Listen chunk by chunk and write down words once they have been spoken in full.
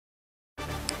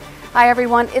Hi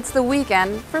everyone, it's the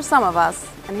weekend for some of us,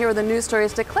 and here are the news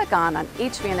stories to click on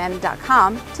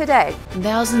hvnn.com today.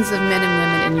 Thousands of men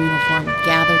and women in uniform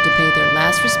gathered to pay their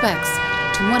last respects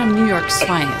to one of New York's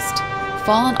finest,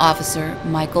 fallen officer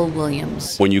Michael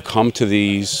Williams. When you come to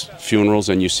these funerals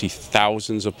and you see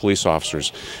thousands of police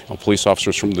officers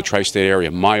from the tri-state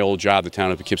area, my old job, the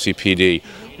town of Poughkeepsie PD,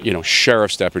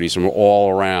 sheriff's deputies from all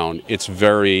around, it's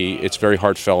very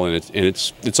heartfelt, and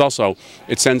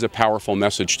it sends a powerful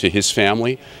message to his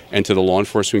family and to the law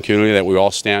enforcement community that we all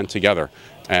stand together.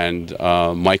 And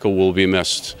Michael will be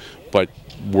missed, but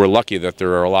we're lucky that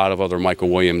there are a lot of other Michael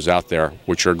Williams out there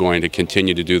which are going to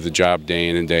continue to do the job day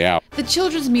in and day out. The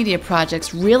Children's Media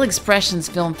Project's Real Expressions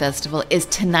Film Festival is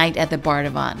tonight at the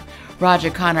Bardavon. Roger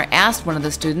Connor asked one of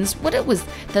the students what it was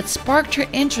that sparked her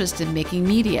interest in making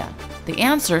media. The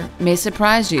answer may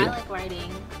surprise you. I like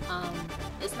writing.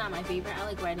 It's not my favorite. I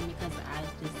like writing because I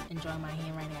just enjoy my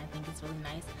handwriting. I think it's really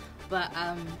nice. But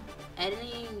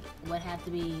editing would have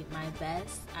to be my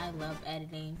best. I love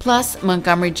editing. Plus,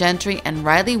 Montgomery Gentry and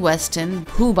Riley Weston,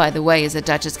 who, by the way, is a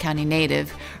Dutchess County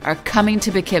native, are coming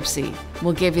to Poughkeepsie.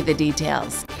 We'll give you the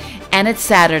details. And it's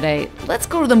Saturday. Let's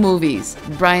go to the movies.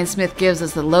 Brian Smith gives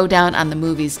us the lowdown on the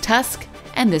movies Tusk,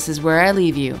 and this is where I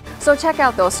leave you. So check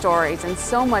out those stories and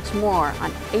so much more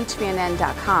on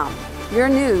hvnn.com. Your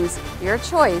news, your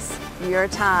choice, your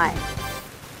time.